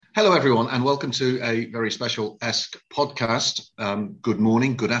Hello, everyone, and welcome to a very special ESC podcast. Good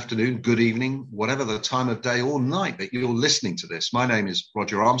morning, good afternoon, good evening, whatever the time of day or night that you're listening to this. My name is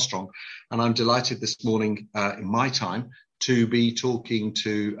Roger Armstrong, and I'm delighted this morning in my time to be talking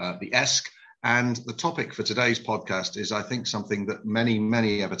to the ESC. And the topic for today's podcast is, I think, something that many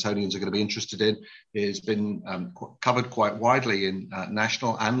Evertonians are going to be interested in. It's been covered quite widely in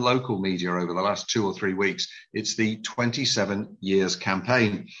national and local media over the last 2 or 3 weeks. It's the 27 years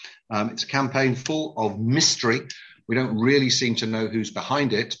campaign. It's a campaign full of mystery. We don't really seem to know who's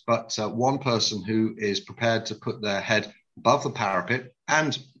behind it, but one person who is prepared to put their head above the parapet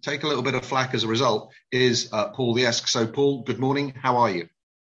and take a little bit of flack as a result is Paul the ESC. So, Paul, good morning. How are you?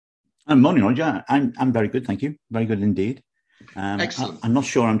 Morning, Roger. I'm very good, thank you. Very good indeed. Excellent. I'm not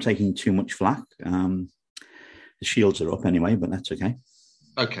sure I'm taking too much flack. The shields are up anyway, but that's okay.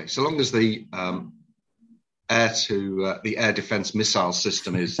 Okay, so long as the air defense missile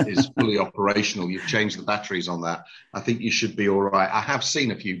system is fully operational, you've changed the batteries on that, I think you should be all right. I have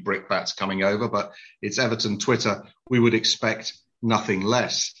seen a few brickbats coming over, but it's Everton Twitter. We would expect nothing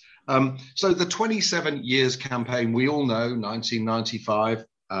less. So the 27 years campaign, we all know, 1995.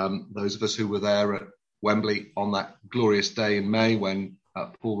 Those of us who were there at Wembley on that glorious day in May when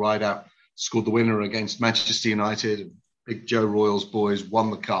Paul Rideout scored the winner against Manchester United, big Joe Royals boys won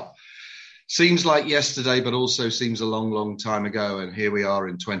the cup. Seems like yesterday, but also seems a long time ago. And here we are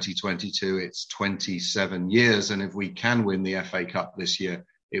in 2022. It's 27 years. And if we can win the FA Cup this year,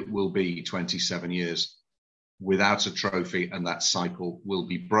 it will be 27 years without a trophy, and that cycle will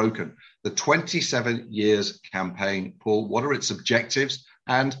be broken. The 27 years campaign, Paul, what are its objectives?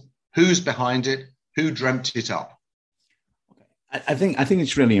 And who's behind it? Who dreamt it up? I think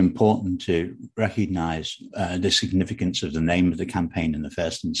it's really important to recognise the significance of the name of the campaign in the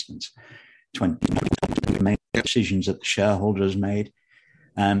first instance. 20 decisions that the shareholders made,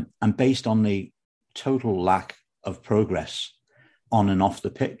 and based on the total lack of progress on and off the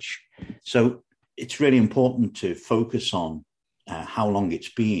pitch. So it's really important to focus on how long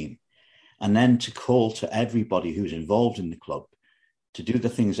it's been, and then to call to everybody who's involved in the club to do the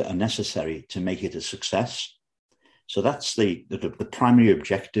things that are necessary to make it a success. So that's the primary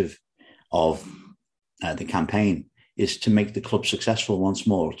objective of the campaign, is to make the club successful once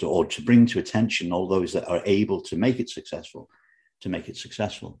more, or to bring to attention all those that are able to make it successful, to make it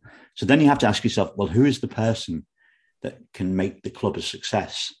successful. So then you have to ask yourself, well, who is the person that can make the club a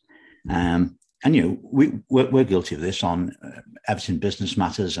success? And, we're guilty of this on Everton Business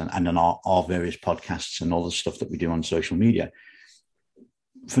Matters and on our various podcasts and all the stuff that we do on social media.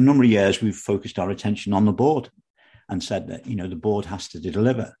 For a number of years, we've focused our attention on the board and said that, the board has to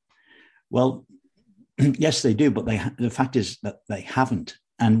deliver. Well, yes, they do, but the fact is that they haven't.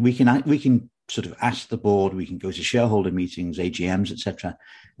 And we can sort of ask the board, we can go to shareholder meetings, AGMs, etc.,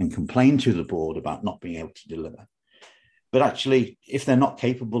 and complain to the board about not being able to deliver. But actually, if they're not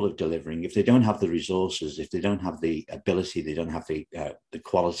capable of delivering, if they don't have the resources, if they don't have the ability, they don't have the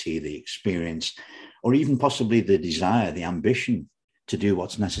quality, the experience, or even possibly the desire, the ambition to do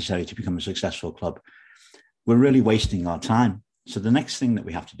what's necessary to become a successful club, we're really wasting our time. So the next thing that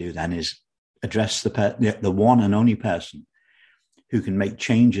we have to do then is address the one and only person who can make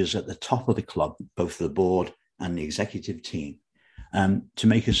changes at the top of the club, both the board and the executive team, to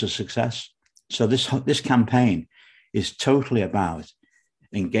make us a success. So this campaign is totally about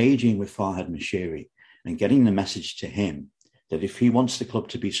engaging with Farhad Moshiri and getting the message to him that if he wants the club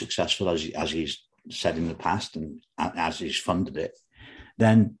to be successful, as he's said in the past and as he's funded it,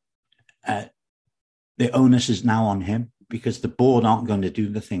 then the onus is now on him, because the board aren't going to do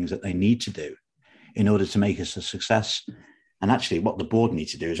the things that they need to do in order to make us a success. And actually what the board need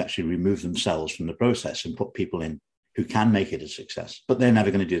to do is actually remove themselves from the process and put people in who can make it a success, but they're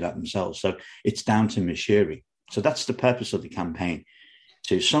never going to do that themselves. So it's down to Moshiri. So that's the purpose of the campaign,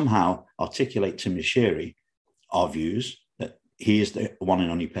 to somehow articulate to Moshiri our views, that he is the one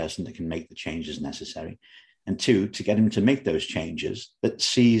and only person that can make the changes necessary. And two, to get him to make those changes that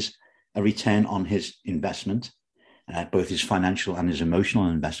sees a return on his investment, both his financial and his emotional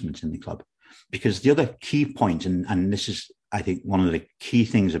investment in the club. Because the other key point, and this is, I think, one of the key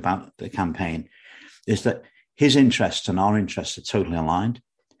things about the campaign, is that his interests and our interests are totally aligned.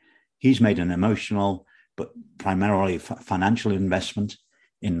 He's made an emotional, but primarily financial investment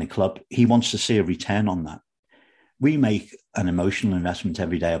in the club. He wants to see a return on that. We make an emotional investment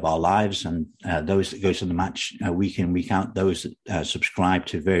every day of our lives, and those that go to the match week in, week out, those that subscribe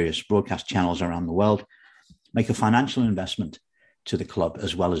to various broadcast channels around the world, make a financial investment to the club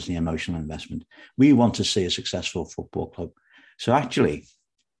as well as the emotional investment. We want to see a successful football club. So actually,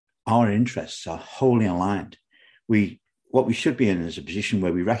 our interests are wholly aligned. We what we should be in is a position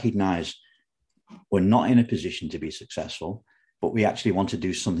where we recognise we're not in a position to be successful, but we actually want to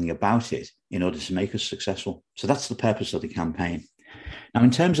do something about it in order to make us successful. So that's the purpose of the campaign. Now,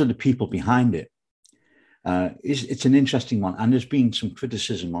 in terms of the people behind it, it's an interesting one. And there's been some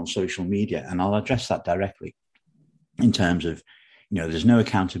criticism on social media, and I'll address that directly in terms of, there's no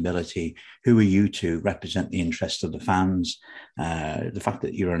accountability. Who are you to represent the interests of the fans? The fact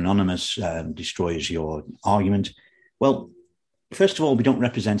that you're anonymous destroys your argument. Well, first of all, we don't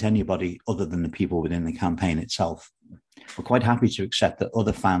represent anybody other than the people within the campaign itself. We're quite happy to accept that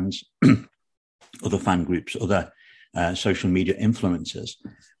other fans, other fan groups, other social media influencers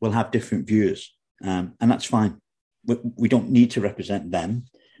will have different views. And that's fine. We don't need to represent them.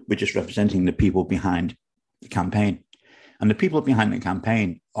 We're just representing the people behind the campaign. And the people behind the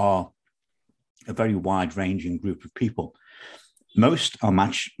campaign are a very wide-ranging group of people. Most are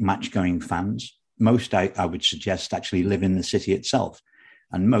match-going fans. Most, I would suggest, actually live in the city itself.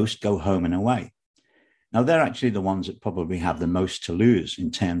 And most go home and away. Now, they're actually the ones that probably have the most to lose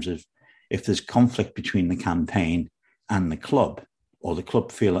in terms of if there's conflict between the campaign and the club, or the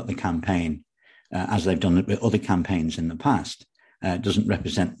club feel that the campaign, as they've done it with other campaigns in the past, doesn't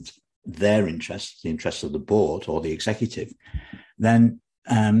represent their interests, the interests of the board or the executive, then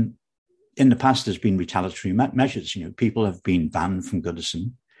in the past there's been retaliatory measures. People have been banned from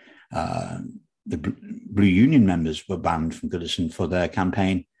Goodison. The Blue Union members were banned from Goodison for their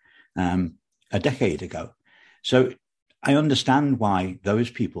campaign a decade ago. So I understand why those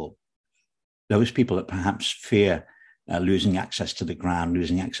people that perhaps fear losing access to the ground,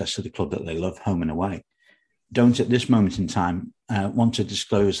 losing access to the club that they love, home and away, don't at this moment in time want to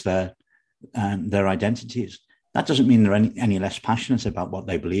disclose their identities. That doesn't mean they're any less passionate about what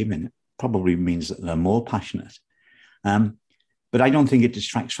they believe in. It probably means that they're more passionate. But I don't think it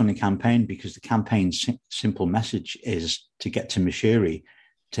distracts from the campaign, because the campaign's simple message is to get to Moshiri,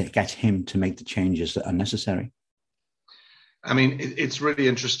 to get him to make the changes that are necessary. I mean, it's really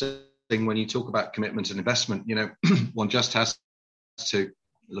interesting when you talk about commitment and investment. One just has to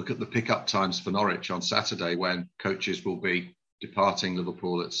look at the pickup times for Norwich on Saturday, when coaches will be departing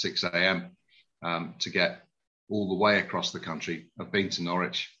Liverpool at 6 a.m. To get all the way across the country. I've been to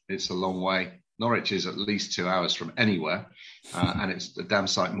Norwich. It's a long way. Norwich is at least 2 hours from anywhere, and it's a damn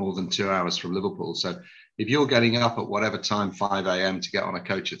sight more than 2 hours from Liverpool. So if you're getting up at whatever time, 5 a.m. to get on a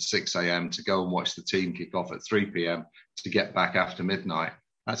coach at 6 a.m. to go and watch the team kick off at 3 p.m. to get back after midnight,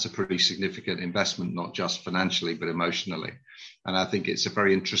 that's a pretty significant investment, not just financially, but emotionally. And I think it's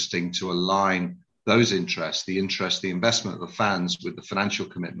very interesting to align those interests, the investment of the fans with the financial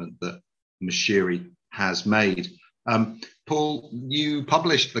commitment that Moshiri has made. Paul, you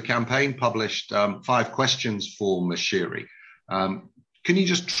published 5 questions for Moshiri. Can you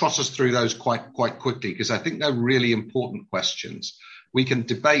just trot us through those quite quickly? Because I think they're really important questions. We can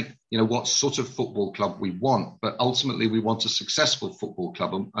debate, what sort of football club we want, but ultimately we want a successful football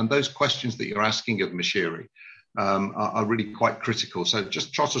club. And those questions that you're asking of Moshiri are really quite critical. So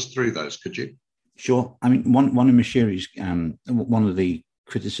just trot us through those, could you? Sure. I mean, one of Moshiri's, one of the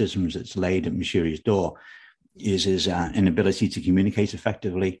criticisms that's laid at Moshiri's door is his inability to communicate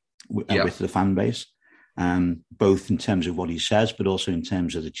effectively with the fan base, both in terms of what he says, but also in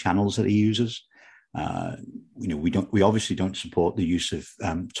terms of the channels that he uses. We obviously don't support the use of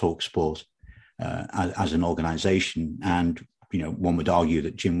TalkSport as an organisation, and one would argue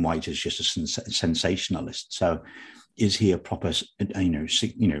that Jim White is just a sensationalist. So, is he a proper,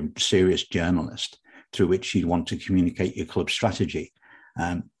 serious journalist through which you'd want to communicate your club strategy?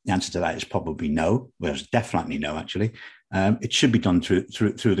 The answer to that is probably no. Well, it's definitely no, actually. It should be done through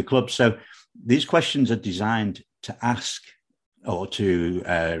the club. So these questions are designed to ask or to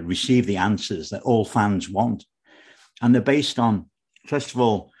receive the answers that all fans want. And they're based on, first of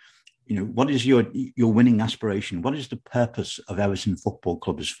all, what is your winning aspiration? What is the purpose of Everton Football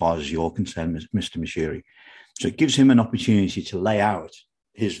Club as far as you're concerned, Mr. Moshiri? So it gives him an opportunity to lay out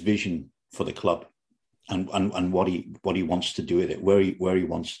his vision for the club and what he wants to do with it, where he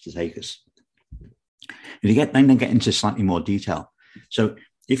wants to take us. If you then get into slightly more detail. So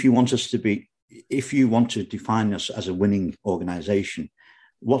if you want to define us as a winning organisation,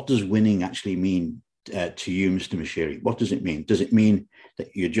 what does winning actually mean to you, Mr. Moshiri? What does it mean? Does it mean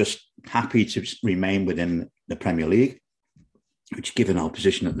that you're just happy to remain within the Premier League, which, given our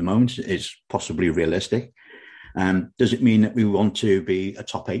position at the moment, is possibly realistic? Does it mean that we want to be a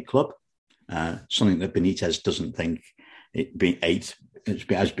top 8 club? Something that Benitez doesn't think it being 8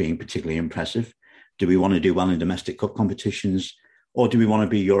 as being particularly impressive. Do we want to do well in domestic cup competitions? Or do we want to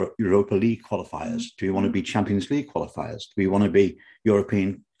be Europa League qualifiers? Do we want to be Champions League qualifiers? Do we want to be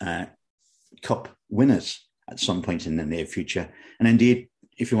European Cup winners? at some point in the near future? And indeed,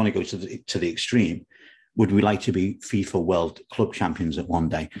 if you want to go to the extreme, would we like to be FIFA World Club Champions at one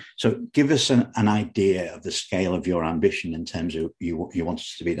day? So give us an idea of the scale of your ambition in terms of what you want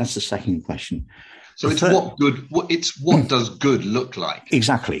us to be. That's the second question. So what does good look like?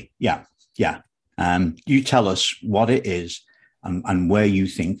 Exactly. Yeah. You tell us what it is and where you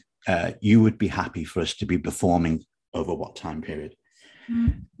think you would be happy for us to be performing over what time period.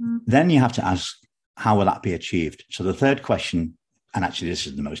 Mm-hmm. Then you have to ask, how will that be achieved? So the third question, and actually this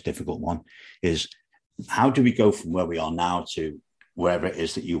is the most difficult one, is how do we go from where we are now to wherever it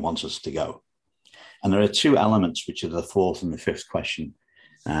is that you want us to go? And there are two elements, which are the fourth and the fifth question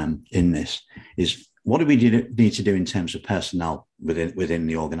in this, is what do we need to do in terms of personnel within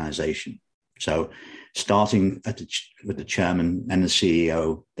the organization? So starting with the chairman, then the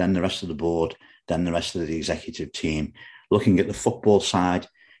CEO, then the rest of the board, then the rest of the executive team, looking at the football side,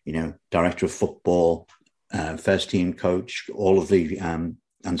 director of football, first team coach, all of the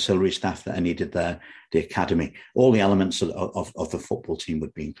ancillary staff that are needed there, the academy, all the elements of the football team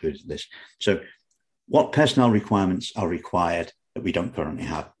would be included in this. So what personnel requirements are required that we don't currently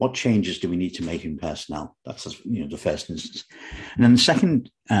have? What changes do we need to make in personnel? That's the first instance. And then the second,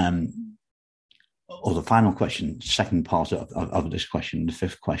 or the final question, second part of this question, the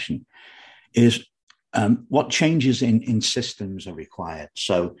fifth question, is what changes in systems are required?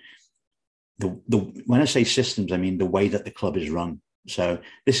 So when I say systems, I mean the way that the club is run. So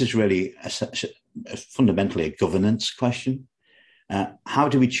this is really fundamentally a governance question. How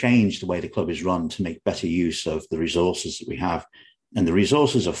do we change the way the club is run to make better use of the resources that we have? And the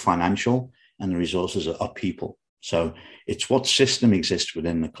resources are financial and the resources are people. So it's what system exists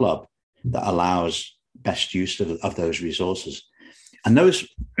within the club that allows best use of those resources. And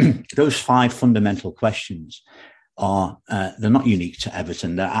those five fundamental questions they're not unique to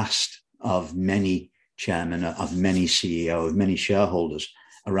Everton. They're asked of many chairmen, of many CEOs, of many shareholders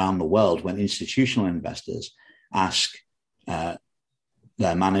around the world when institutional investors ask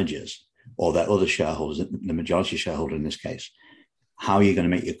their managers or their other shareholders, the majority shareholder in this case, how are you going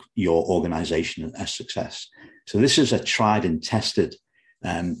to make your organization a success? So this is a tried and tested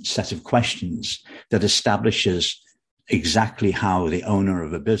set of questions that establishes exactly how the owner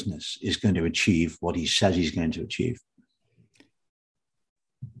of a business is going to achieve what he says he's going to achieve.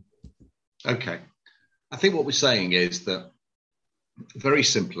 Okay. I think what we're saying is that, very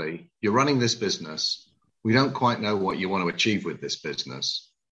simply, you're running this business. We don't quite know what you want to achieve with this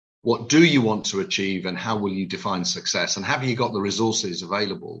business. What do you want to achieve and how will you define success? And have you got the resources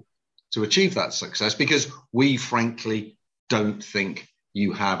available to achieve that success? Because we frankly don't think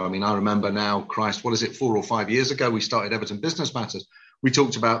you have. I mean, I remember now, Christ, what is it, 4 or 5 years ago, we started Everton Business Matters. We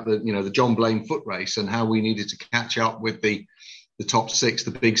talked about the John Blaine foot race and how we needed to catch up with the top six,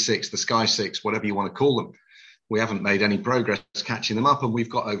 the big six, the Sky Six, whatever you want to call them. We haven't made any progress catching them up, and we've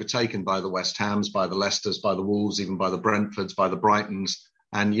got overtaken by the West Hams, by the Leicesters, by the Wolves, even by the Brentfords, by the Brightons.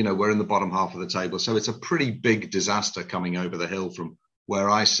 And, we're in the bottom half of the table. So it's a pretty big disaster coming over the hill from where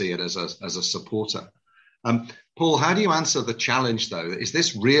I see it as a supporter. Paul, how do you answer the challenge, though? Is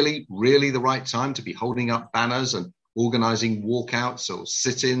this really, really the right time to be holding up banners and organising walkouts or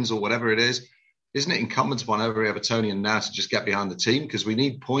sit-ins or whatever it is? Isn't it incumbent upon every Evertonian now to just get behind the team? Because we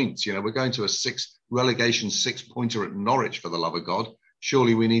need points. We're going to a relegation 6-pointer at Norwich, for the love of God.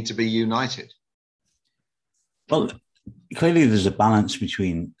 Surely we need to be united. Well, clearly there's a balance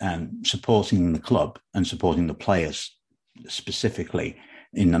between supporting the club and supporting the players, specifically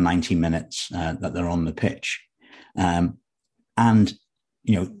in the 90 minutes that they're on the pitch. And,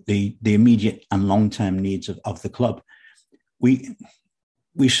 the immediate and long-term needs of the club.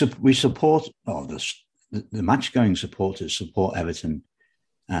 We support, the match-going supporters support Everton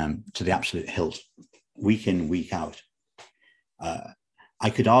to the absolute hilt, week in, week out. I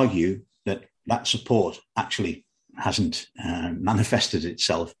could argue that support actually hasn't manifested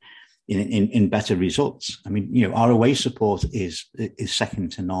itself in better results. I mean, our away support is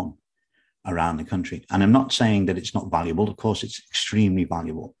second to none around the country. And I'm not saying that it's not valuable. Of course, it's extremely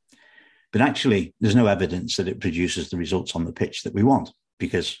valuable. But actually, there's no evidence that it produces the results on the pitch that we want.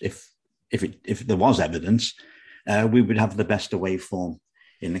 Because if there was evidence, we would have the best away form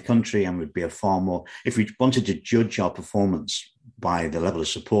in the country and would be a far more, if we wanted to judge our performance by the level of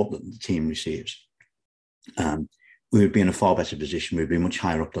support that the team receives, we would be in a far better position. We'd be much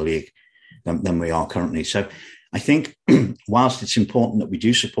higher up the league than we are currently. So I think whilst it's important that we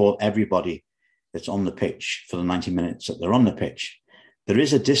do support everybody that's on the pitch for the 90 minutes that they're on the pitch, there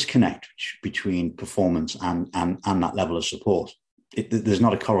is a disconnect between performance and that level of support. There's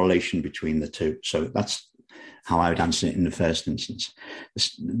not a correlation between the two. So that's how I would answer it in the first instance.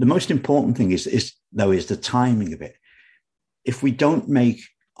 The most important thing is though, is the timing of it. If we don't make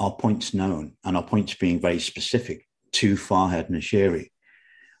our points known, and our points being very specific to Farhad Nashiri,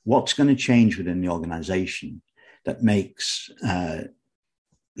 what's going to change within the organisation that makes the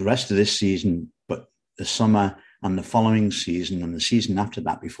rest of this season, but the summer and the following season and the season after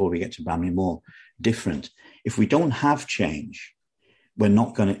that, before we get to Bramley-Moore, different? If we don't have change, we're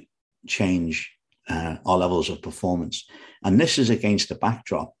not going to change our levels of performance. And this is against a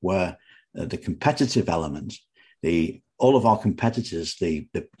backdrop where the competitive element, all of our competitors, the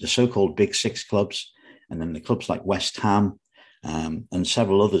so-called big six clubs, and then the clubs like West Ham and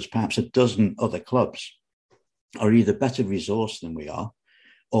several others, perhaps a dozen other clubs, are either better resourced than we are,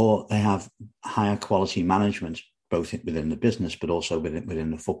 or they have higher quality management, both within the business, but also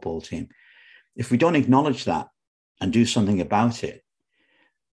within the football team. If we don't acknowledge that and do something about it,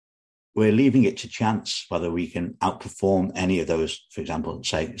 we're leaving it to chance whether we can outperform any of those, for example,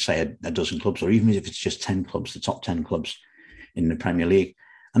 say a dozen clubs, or even if it's just 10 clubs, the top 10 clubs in the Premier League.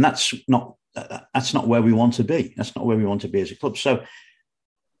 And that's not where we want to be. That's not where we want to be as a club. So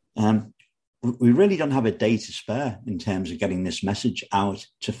we really don't have a day to spare in terms of getting this message out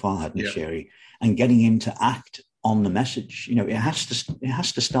to Farhad Nashiri and getting him to act on the message. You know, it has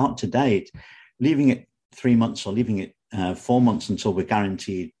to start today. Leaving it 3 months or leaving it 4 months until we're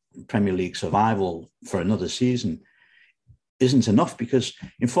guaranteed Premier League survival for another season isn't enough, because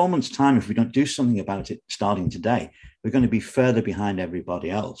in 4 months' time, if we don't do something about it starting today, we're going to be further behind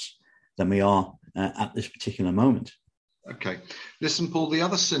everybody else than we are at this particular moment. Okay. Listen, Paul, the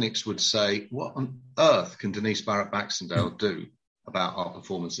other cynics would say, what on earth can Denise Barrett-Baxendale do about our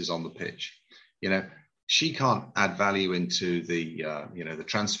performances on the pitch? You know, she can't add value into the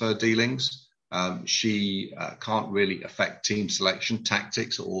transfer dealings. She can't really affect team selection,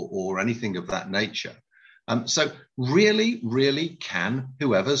 tactics, or anything of that nature. So really, can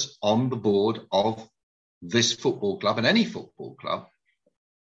whoever's on the board of this football club and any football club,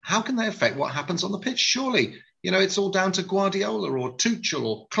 how can they affect what happens on the pitch? Surely, you know, it's all down to Guardiola or Tuchel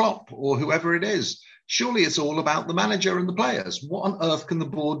or Klopp or whoever it is. Surely it's all about the manager and the players. What on earth can the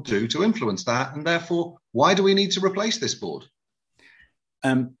board do to influence that? And therefore, why do we need to replace this board?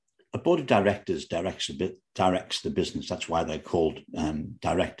 A board of directors directs the business. That's why they're called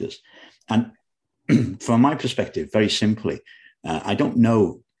directors. And from my perspective, very simply, I don't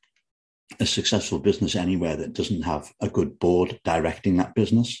know a successful business anywhere that doesn't have a good board directing that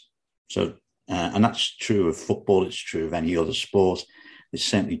business. So, and that's true of football. It's true of any other sport. It's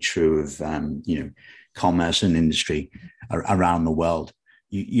certainly true of commerce and industry around the world.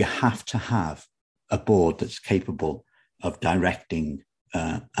 You have to have a board that's capable of directing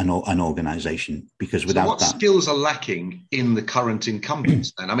an organisation, because without what skills are lacking in the current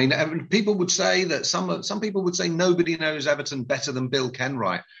incumbents then? I mean, people would say that some people would say nobody knows Everton better than Bill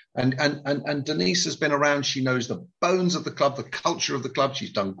Kenwright. And Denise has been around. She knows the bones of the club, the culture of the club.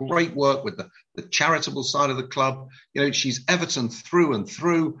 She's done great work with the charitable side of the club. You know, she's Everton through and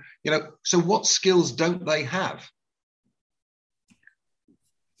through. You know, so what skills don't they have?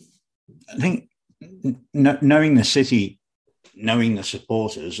 I think knowing the city, knowing the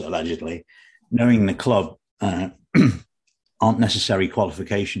supporters, allegedly, knowing the club aren't necessary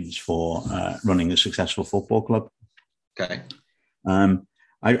qualifications for running a successful football club. Okay.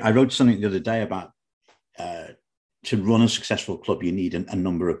 I wrote something the other day about to run a successful club, you need a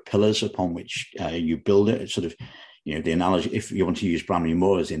number of pillars upon which you build it. It's sort of, you know, the analogy, if you want to use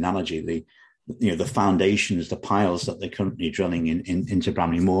Bramley-Moore as the analogy, the foundations, the piles that they're currently drilling into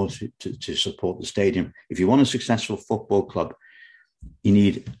Bramley-Moore to support the stadium. If you want a successful football club, you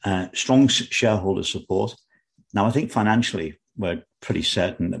need strong shareholder support. Now, I think financially, we're pretty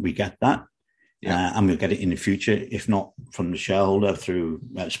certain that we get that. Yeah. And we'll get it in the future, if not from the shareholder, through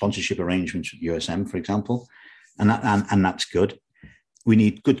sponsorship arrangements with USM, for example. And that's good. We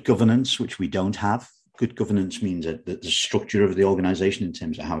need good governance, which we don't have. Good governance means that the structure of the organisation in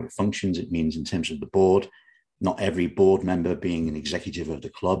terms of how it functions. It means in terms of the board, not every board member being an executive of the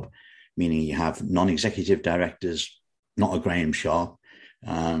club, meaning you have non-executive directors, not a Graham Shaw,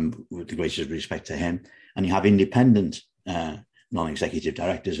 with the greatest respect to him. And you have independent non-executive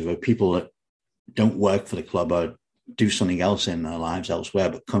directors who are people that don't work for the club or do something else in their lives elsewhere,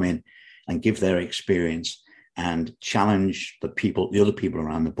 but come in and give their experience and challenge the other people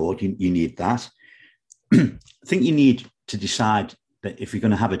around the board. You need that. I think you need to decide that if you're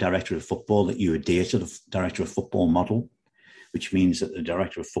going to have a director of football, that you adhere to the director of football model, which means that the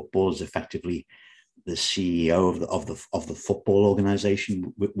director of football is effectively the CEO of the football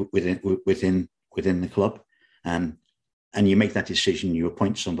organisation within the club, and you make that decision. You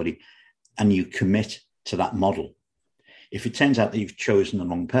appoint somebody, and you commit to that model. If it turns out that you've chosen the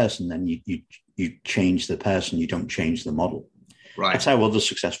wrong person, then you You change the person, you don't change the model. Right. That's how other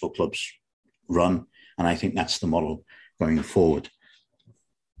successful clubs run, and I think that's the model going forward.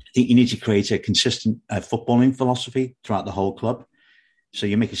 I think you need to create a consistent footballing philosophy throughout the whole club. So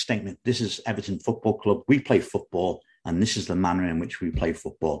you make a statement, this is Everton Football Club, we play football, and this is the manner in which we play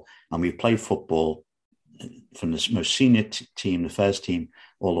football. And we play football from the most senior team, the first team,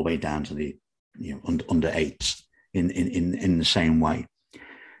 all the way down to the under eights in the same way. I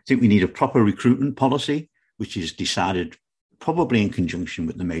think we need a proper recruitment policy, which is decided probably in conjunction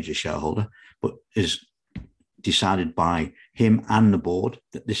with the major shareholder, but is decided by him and the board,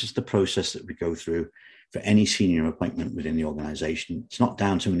 that this is the process that we go through for any senior appointment within the organisation. It's not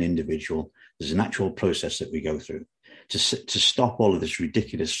down to an individual. There's an actual process that we go through to stop all of this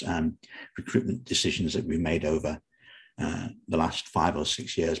ridiculous recruitment decisions that we've made over the last 5 or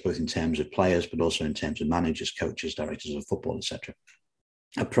 6 years, both in terms of players, but also in terms of managers, coaches, directors of football, etc.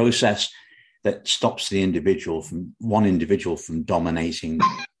 A process that stops the individual from dominating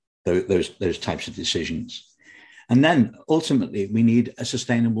those types of decisions. And then ultimately, we need a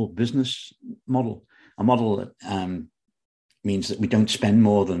sustainable business model, a model that means that we don't spend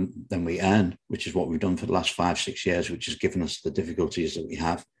more than we earn, which is what we've done for the last 5-6 years, which has given us the difficulties that we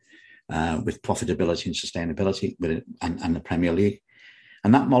have with profitability and sustainability and the Premier League.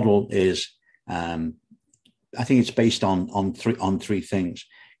 And that model is, I think it's based on three things.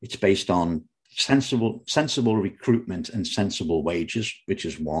 It's based on sensible recruitment and sensible wages, which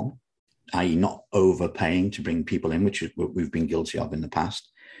is one, i.e. not overpaying to bring people in, which is what we've been guilty of in the past.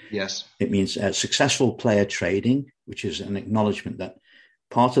 Yes. It means successful player trading, which is an acknowledgement that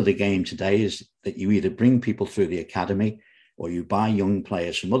part of the game today is that you either bring people through the academy or you buy young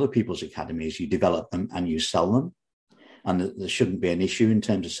players from other people's academies, you develop them and you sell them. And there shouldn't be an issue in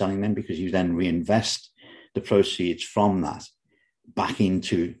terms of selling them, because you then reinvest the proceeds from that back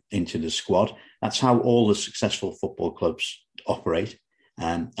into the squad. That's how all the successful football clubs operate.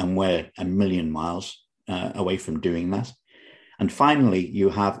 And we're a million miles away from doing that. And finally, you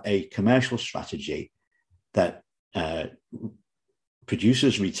have a commercial strategy that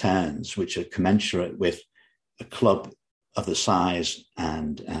produces returns which are commensurate with a club of the size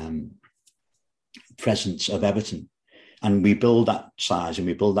and presence of Everton. And we build that size and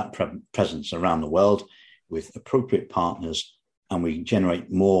we build that presence around the world with appropriate partners, and we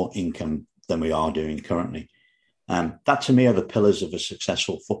generate more income than we are doing currently. That, to me, are the pillars of a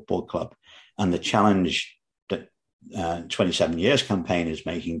successful football club. And the challenge that 27 Years campaign is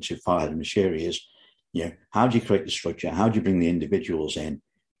making to Farhad and Moshiri is, how do you create the structure? How do you bring the individuals in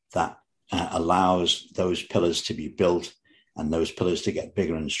that allows those pillars to be built and those pillars to get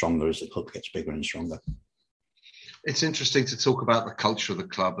bigger and stronger as the club gets bigger and stronger? It's interesting to talk about the culture of the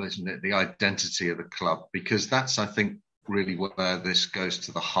club, isn't it? The identity of the club, because that's, I think, really where this goes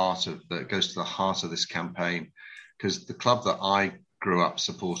to the heart of this campaign. Because the club that I grew up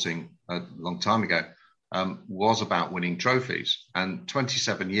supporting a long time ago was about winning trophies, and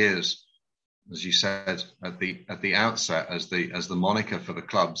 27 years, as you said at the outset, as the moniker for the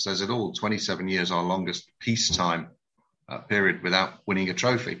club says it all. 27 years, our longest peacetime period without winning a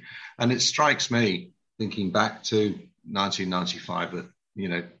trophy, and it strikes me, thinking back to 1995,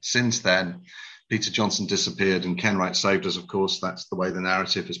 that since then, Peter Johnson disappeared and Ken Wright saved us. Of course, that's the way the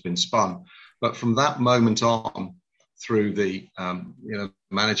narrative has been spun. But from that moment on, through the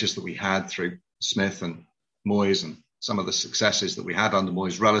managers that we had, through Smith and Moyes and some of the successes that we had under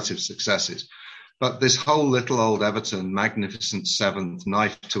Moyes, relative successes. But this whole little old Everton, magnificent seventh,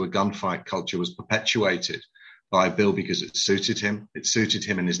 knife to a gunfight culture was perpetuated by Bill because it suited him. It suited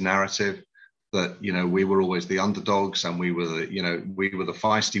him in his narrative that, we were always the underdogs and we were the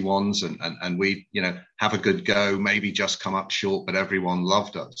feisty ones and we, have a good go, maybe just come up short, but everyone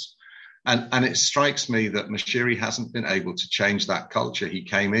loved us. And it strikes me that Moshiri hasn't been able to change that culture. He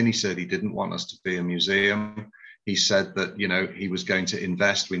came in, he said he didn't want us to be a museum. He said that, he was going to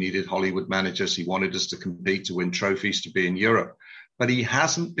invest. We needed Hollywood managers. He wanted us to compete, to win trophies, to be in Europe. But he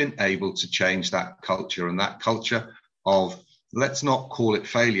hasn't been able to change that culture, and that culture of, let's not call it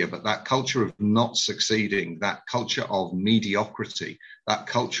failure, but that culture of not succeeding, that culture of mediocrity, that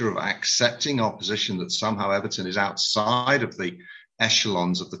culture of accepting our position that somehow Everton is outside of the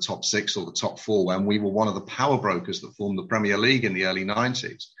echelons of the top 6 or the top 4, when we were one of the power brokers that formed the Premier League in the early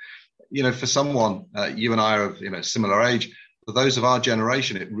 90s. For someone, you and I are of similar age, for those of our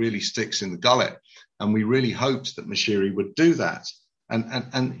generation, it really sticks in the gullet. And we really hoped that Moshiri would do that.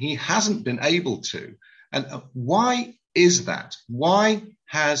 And he hasn't been able to. And why is that? Why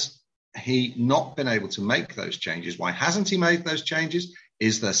has he not been able to make those changes? Why hasn't he made those changes?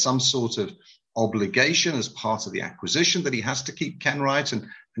 Is there some sort of obligation as part of the acquisition that he has to keep Kenwright and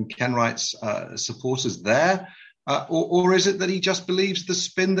Kenwright's supporters there? Or is it that he just believes the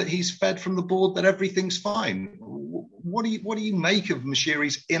spin that he's fed from the board that everything's fine? What do you make of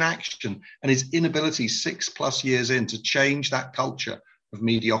Moshiri's inaction and his inability 6+ years in to change that culture of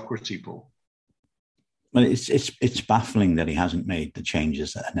mediocrity, Paul? Well, it's baffling that he hasn't made the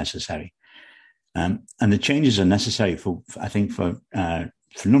changes that are necessary, and the changes are necessary for a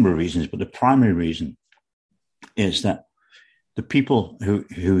number of reasons. But the primary reason is that the people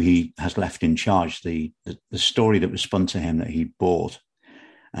who he has left in charge, the story that was spun to him that he bought,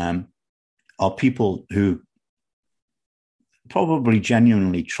 are people who probably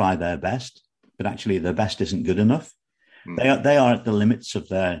genuinely try their best, but actually their best isn't good enough. They are at the limits of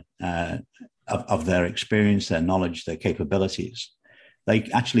their experience, their knowledge, their capabilities. They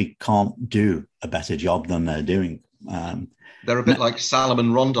actually can't do a better job than they're doing. They're a bit like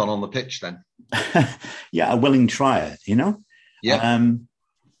Salomon Rondon on the pitch then. Yeah, a willing trier, you know? Yeah.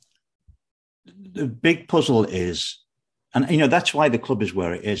 The big puzzle is, and, you know, that's why the club is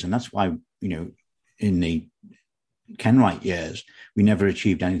where it is. And that's why, you know, in the Kenwright years, we never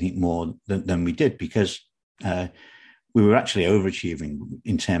achieved anything more than we did, because we were actually overachieving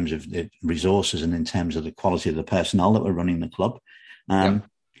in terms of the resources and in terms of the quality of the personnel that were running the club.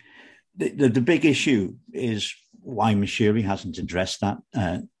 The big issue is why Moshiri hasn't addressed that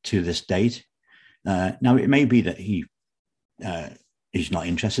to this date. Now, it may be that he's not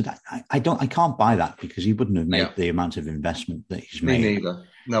interested. I can't buy that, because he wouldn't have made the amount of investment that he's made. Me neither.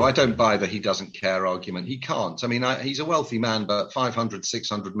 No, I don't buy the he doesn't care argument. He can't. I mean, he's a wealthy man, but 500,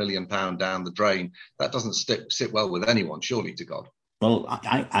 600 million pound down the drain, that doesn't sit well with anyone, surely to God. Well,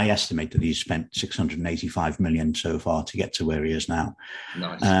 I estimate that he's spent 685 million so far to get to where he is now.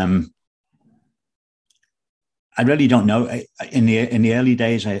 Nice. I really don't know. In the early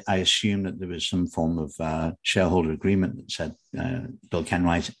days, I assumed that there was some form of shareholder agreement that said Bill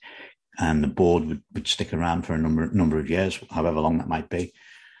Kenwright and the board would stick around for a number of years, however long that might be.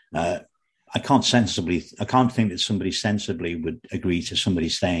 I can't think that somebody sensibly would agree to somebody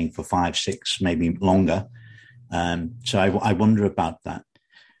staying for 5, 6, maybe longer. So I wonder about that.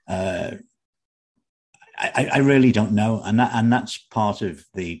 I really don't know, and that's part of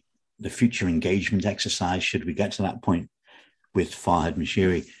the future engagement exercise, should we get to that point with Farhad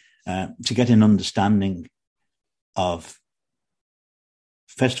Moshiri, to get an understanding of,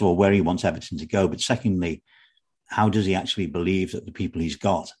 first of all, where he wants Everton to go, but secondly, how does he actually believe that the people he's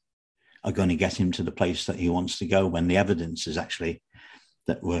got are going to get him to the place that he wants to go, when the evidence is actually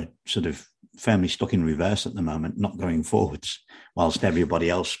that we're sort of firmly stuck in reverse at the moment, not going forwards, whilst everybody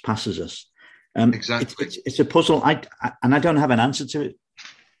else passes us. Exactly. It's a puzzle, and I don't have an answer to it,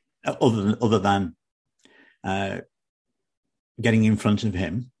 other than getting in front of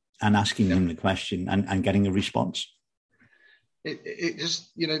him and asking him the question and getting a response. It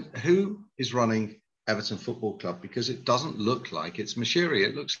just, you know, who is running Everton Football Club? Because it doesn't look like it's Moshiri.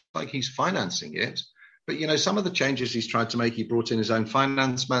 It looks like he's financing it. But, you know, some of the changes he's tried to make, he brought in his own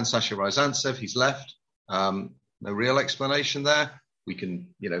finance man, Sasha Ryzantsev. He's left. No real explanation there. We can,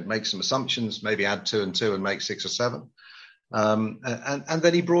 you know, make some assumptions, maybe add 2 and 2 and make 6 or 7. And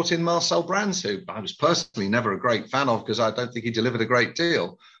then he brought in Marcel Brands, who I was personally never a great fan of, because I don't think he delivered a great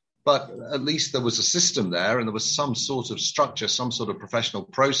deal. But at least there was a system there, and there was some sort of structure, some sort of professional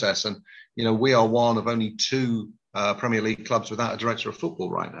process. And, you know, we are one of only 2 Premier League clubs without a director of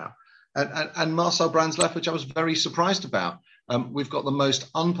football right now. And Marcel Brands left, which I was very surprised about. We've got the most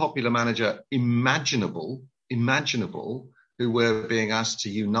unpopular manager imaginable, who we're being asked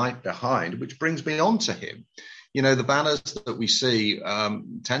to unite behind, which brings me on to him. You know, the banners that we see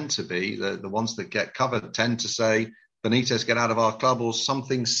tend to be, the ones that get covered tend to say, Benitez, get out of our club, or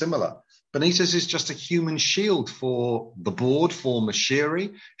something similar. Benitez is just a human shield for the board, for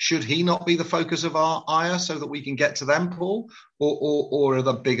Moshiri. Should he not be the focus of our ire so that we can get to them, Paul? Or are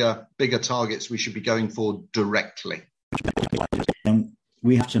the bigger targets we should be going for directly?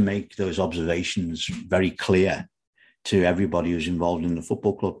 We have to make those observations very clear to everybody who's involved in the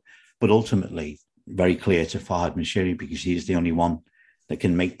football club, but ultimately very clear to Farhad Moshiri, because he's the only one that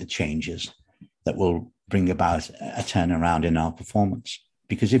can make the changes that will bring about a turnaround in our performance.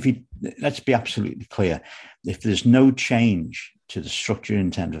 Because let's be absolutely clear, if there's no change to the structure in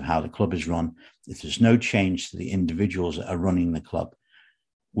terms of how the club is run, if there's no change to the individuals that are running the club,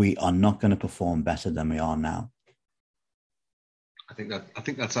 we are not going to perform better than we are now. I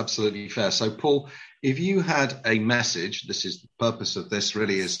think that's absolutely fair. So, Paul, if you had a message, this is the purpose of this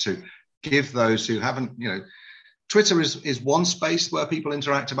really, is to give those who haven't, you know, Twitter is one space where people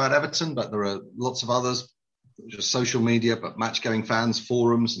interact about Everton, but there are lots of others. just social media, but match-going fans,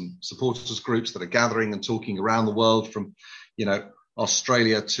 forums and supporters groups that are gathering and talking around the world from,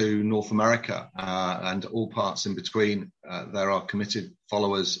 Australia to North America and all parts in between. There are committed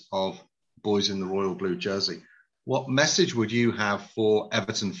followers of Boys in the Royal Blue Jersey. What message would you have for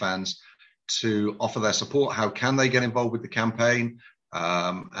Everton fans to offer their support? How can they get involved with the campaign?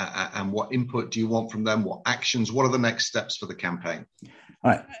 And what input do you want from them? What actions? What are the next steps for the campaign?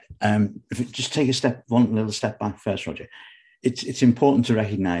 All right. If we just take one little step back first, Roger. It's important to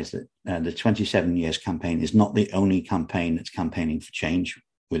recognise that the 27 years campaign is not the only campaign that's campaigning for change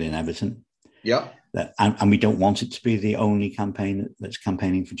within Everton. Yeah. And we don't want it to be the only campaign that's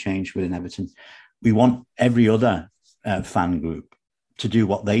campaigning for change within Everton. We want every other fan group to do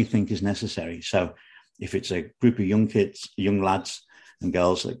what they think is necessary. So if it's a group of young lads and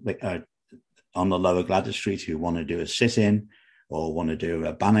girls that are on the Lower Gladys Street who want to do a sit-in or want to do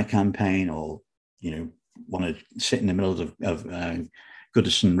a banner campaign or, want to sit in the middle of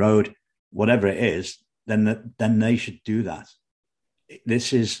Goodison Road, whatever it is, then they should do that.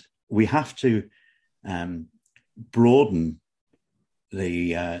 We have to broaden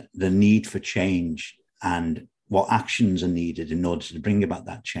the need for change and what actions are needed in order to bring about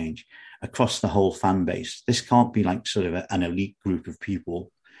that change across the whole fan base. This can't be like sort of an elite group of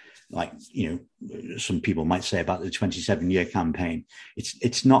people, like, some people might say about the 27-year campaign.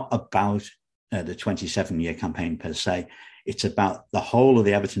 It's not about the 27-year campaign per se. It's about the whole of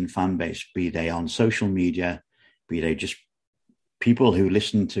the Everton fan base, be they on social media, be they just people who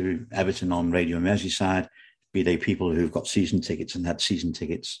listen to Everton on Radio Merseyside, be they people who've got season tickets and had season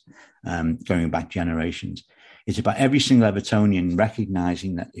tickets going back generations. It's about every single Evertonian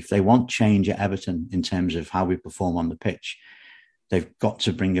recognising that if they want change at Everton in terms of how we perform on the pitch, they've got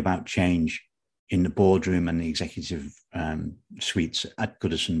to bring about change in the boardroom and the executive suites at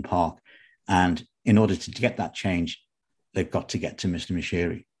Goodison Park. And in order to get that change, they've got to get to Mr.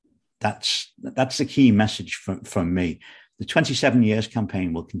 Moshiri. That's the key message from me. The 27 years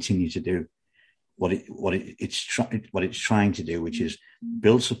campaign will continue to do what it's trying to do, which is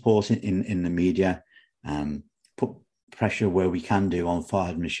build support in the media, put pressure where we can do on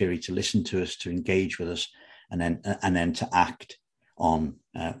Farhad Moshiri to listen to us, to engage with us, and then to act on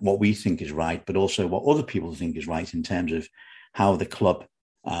what we think is right, but also what other people think is right in terms of how the club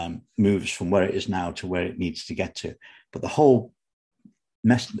moves from where it is now to where it needs to get to. But the whole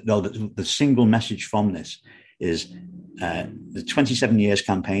the single message from this is the 27 years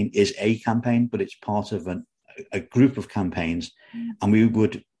campaign is a campaign, but it's part of a group of campaigns, and we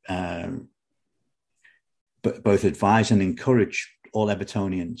would both advise and encourage all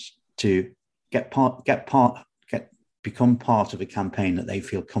Evertonians to become part of a campaign that they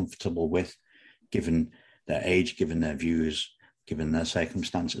feel comfortable with, given their age, given their views, given their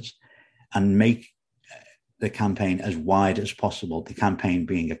circumstances, and make the campaign as wide as possible, the campaign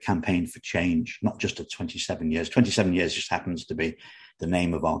being a campaign for change, not just a 27 years. 27 years just happens to be the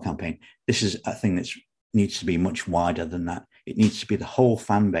name of our campaign. This is a thing that needs to be much wider than that. It needs to be the whole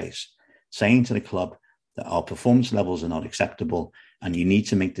fan base saying to the club that our performance levels are not acceptable and you need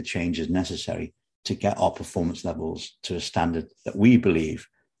to make the changes necessary to get our performance levels to a standard that we believe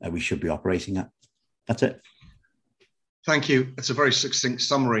we should be operating at. That's it. Thank you. It's a very succinct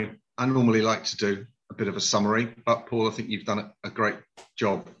summary. I normally like to do a bit of a summary, but Paul, I think you've done a great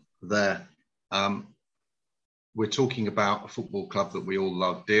job there. We're talking about a football club that we all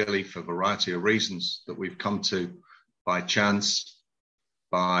love dearly for a variety of reasons that we've come to by chance,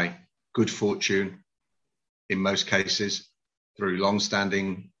 by good fortune, in most cases, through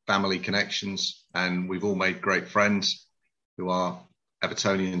long-standing family connections, and we've all made great friends who are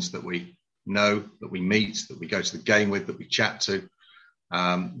Evertonians that we know, that we meet, that we go to the game with, that we chat to.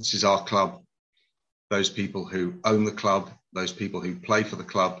 This is our club. Those people who own the club, those people who play for the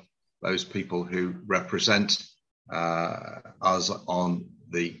club, those people who represent us on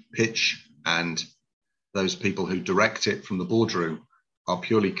the pitch, and those people who direct it from the boardroom are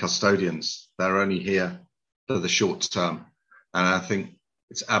purely custodians. They're only here for the short term. And I think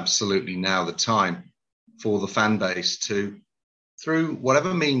it's absolutely now the time for the fan base to, through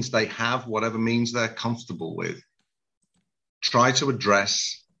whatever means they have, whatever means they're comfortable with, try to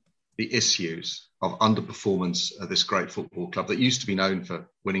address the issues of underperformance of this great football club that used to be known for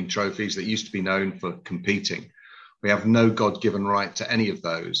winning trophies, that used to be known for competing. We have no God-given right to any of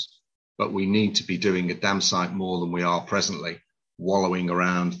those, but we need to be doing a damn sight more than we are presently, wallowing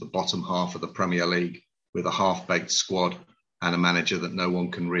around the bottom half of the Premier League with a half-baked squad and a manager that no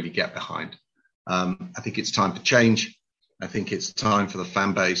one can really get behind. I think it's time for change. I think it's time for the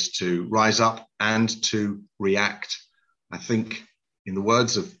fan base to rise up and to react. I think, in the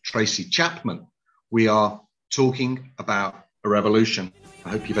words of Tracy Chapman, we are talking about a revolution. I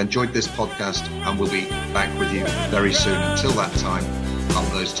hope you've enjoyed this podcast, and we'll be back with you very soon. Until that time, up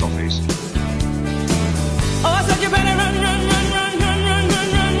those toffees. Oh, I said you better run, run, run, run, run, run,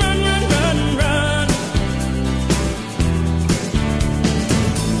 run, run, run, run, run, run.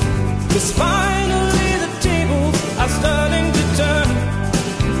 'Cause finally the tables are starting to turn.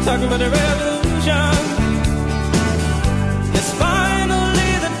 Talking about a revolution. Yes,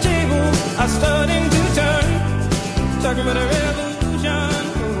 finally the tables are starting to turn. Talking about a revolution.